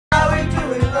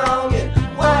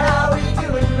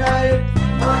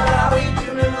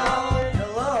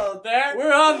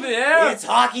It's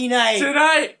hockey night.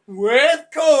 Tonight, with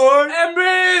Corn and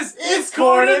Briz. It's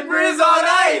Corn and Briz on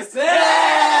ice. That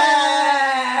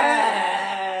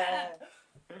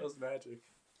was magic.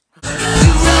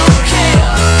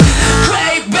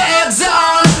 Great bands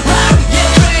on rock your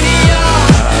radio.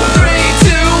 3,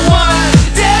 2, 1,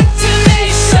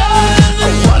 detonation. I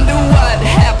wonder what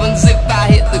happens if I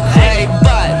hit the gray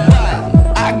button.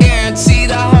 I guarantee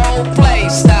the whole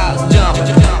place starts jumping.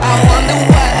 I wonder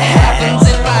what happens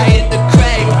if I hit the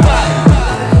gray button.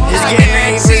 I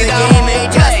guarantee the whole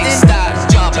place starts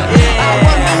jumping. I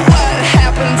wonder what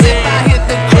happens if I hit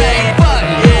the gray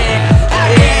button. I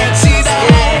guarantee the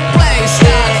whole place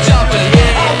starts jumping.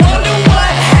 I wonder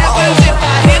what happens if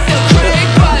I hit the gray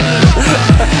button.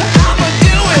 I'ma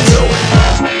do it.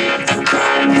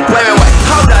 Wait,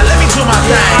 hold on, let me do my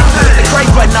thing. Hit the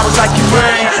great button, I was like you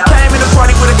rain. Came in the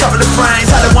party with a couple of frames.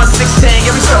 Had a 116,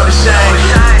 yeah, we saw the shame.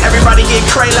 Everybody get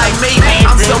cray like me.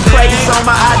 I'm so crazy, it's on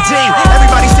my ID.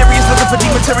 Everybody serious, looking for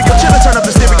deep material. Chillin', turn up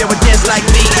the stereo and dance like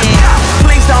me.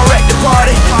 Please don't wreck the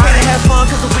party. Gonna have fun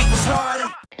cause the week was hard.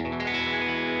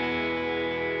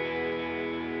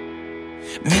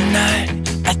 Midnight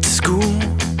at the school,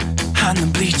 on the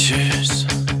bleachers.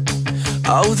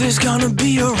 Oh, there's gonna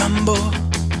be a rumble.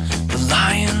 The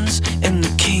Lions and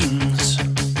the Kings.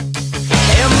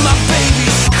 And my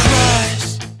baby's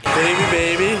cries. Baby,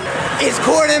 baby. It's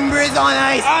Corn and Briz on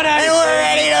ice. On ice, and we're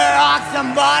ready to rock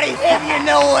somebody, if you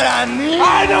know what I mean.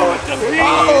 I know what to mean.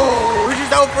 Oh, we're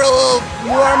just out for a little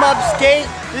warm-up skate.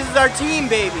 This is our team,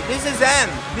 baby. This is them.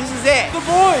 This is it. The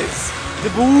boys. The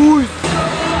boys.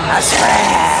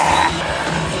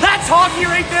 That's hockey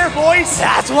right there, boys.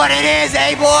 That's what it is,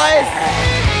 eh, boys?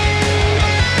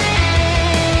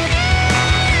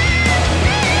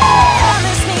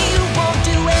 Promise me you won't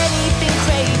do anything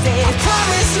crazy. I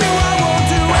promise you I won't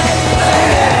do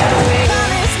anything.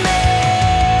 Promise me.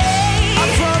 I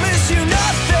promise you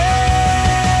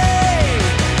nothing.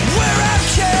 We're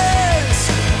outcasts,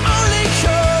 only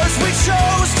 'cause we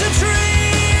chose to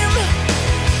dream.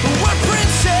 We're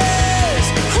princes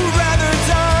who'd rather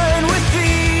dine with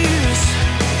thieves.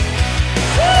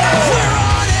 We're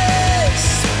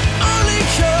honest, only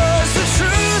 'cause the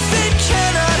truth it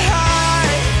cannot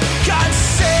hide. God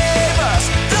save us,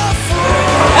 the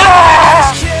foolish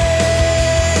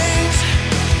kings.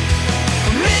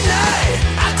 Midnight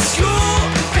at school,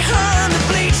 behind the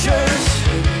bleachers.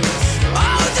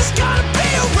 Oh, there's gotta be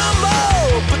a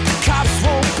rumble, but the cops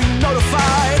won't be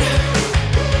notified.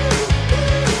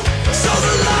 So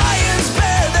the Lions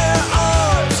bear their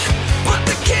arms, but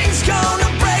the King's gonna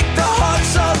break the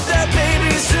hearts of their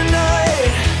babies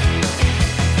tonight.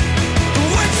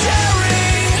 We're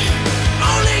daring,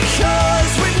 only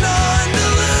 'cause we've none to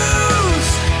lose.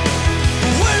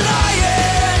 We're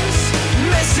lions,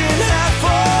 missing half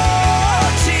our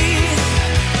teeth.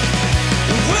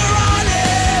 We're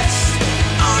honest,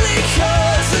 only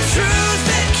 'cause the truth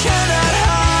it cannot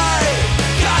hide.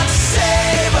 God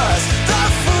save us, the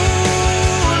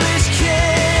foolish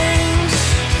kings.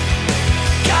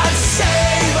 God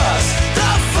save us,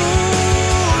 the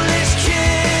foolish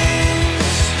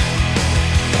kings.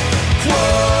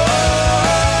 Whoa.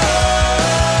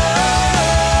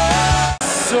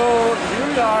 So here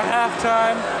we are,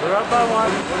 halftime. We're up by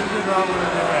 1. What did we do wrong? What did we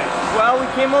do right? Well, we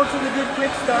came out to the good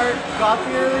quick start, got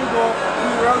the early goal. We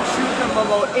were out shooting them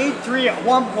about 8-3 at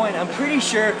one point, I'm pretty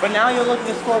sure. But now you look at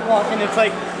the score block and it's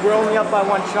like we're only up by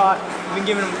 1 shot. We've been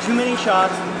giving them too many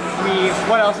shots.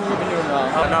 What else have we been doing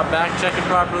wrong? Not back checking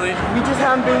properly. We just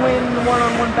haven't been winning the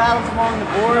one-on-one battles along the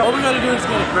board. All we gotta do is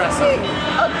get aggressive.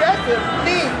 Aggressive,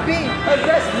 be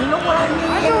aggressive. You know what I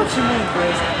mean? I know what you mean,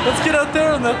 Briz. Let's get out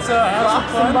there and let's have Rock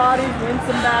some some fun. bodies, win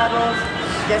some battles,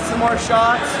 get some more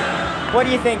shots. What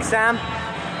do you think, Sam?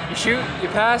 You shoot, you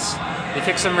pass, you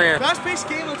kick some rear. Fast-paced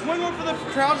game. Let's win one for the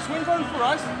crowd. Let's win one for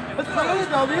us. Let's play with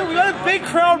the W. We got a big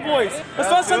crowd, boys. Let's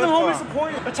not send them home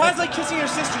disappointed. A tie's like kissing your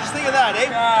sister. Just think of that, eh?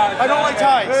 I don't like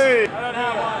ties. Hey. I don't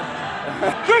have one.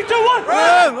 3, 2, 1.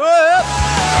 Run!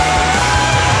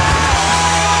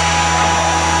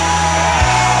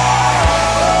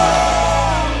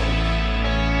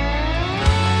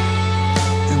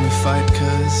 And we fight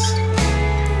 'cause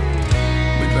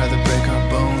we'd rather break our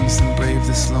bones than brave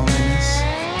this loneliness.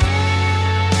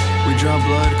 We draw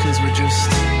blood 'cause we're just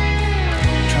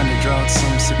trying to draw out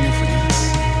some significance.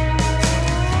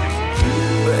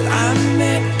 But I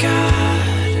met God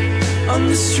on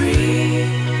the street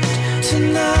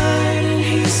tonight, and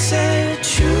he said,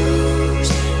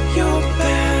 choose your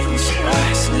battles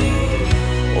wisely,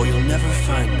 or you'll never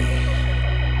find me.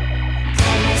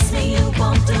 Promise me you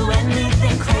won't do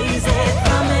anything crazy.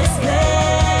 Promise me.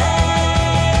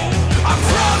 I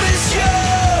promise you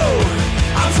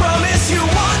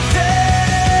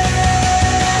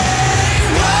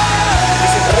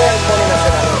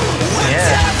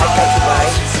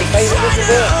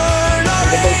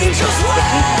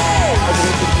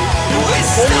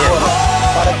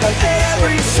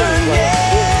unending.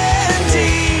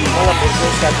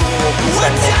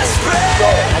 We're desperate,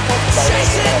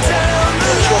 chasing down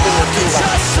the love that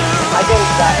just surrounds.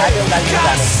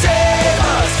 God save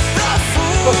us, the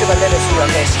fool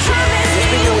is trying to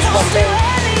do anything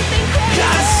crazy.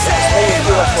 God save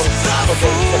us, the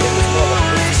fool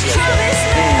is trying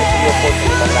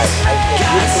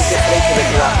to say.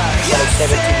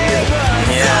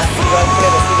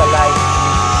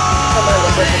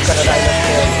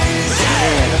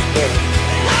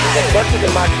 The 30th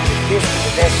of March, this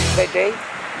day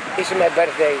is my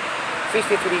birthday,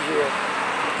 53 years.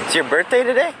 It's your birthday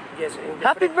today? Yes.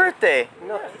 Happy birthday!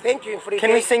 No, thank you.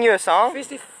 Can we sing you a song?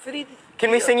 53.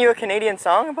 Can we sing you a Canadian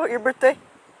song about your birthday?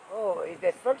 Oh, it's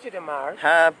the 30th of March.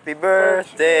 Happy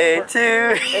birthday to you.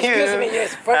 Excuse me,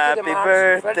 yes, 30th of Happy March.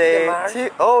 birthday 30th of March.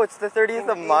 to. Oh, it's the 30th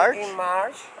of March? In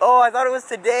March. Oh, I thought it was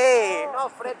today. No,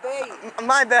 Friday.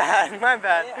 My bad, my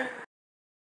bad.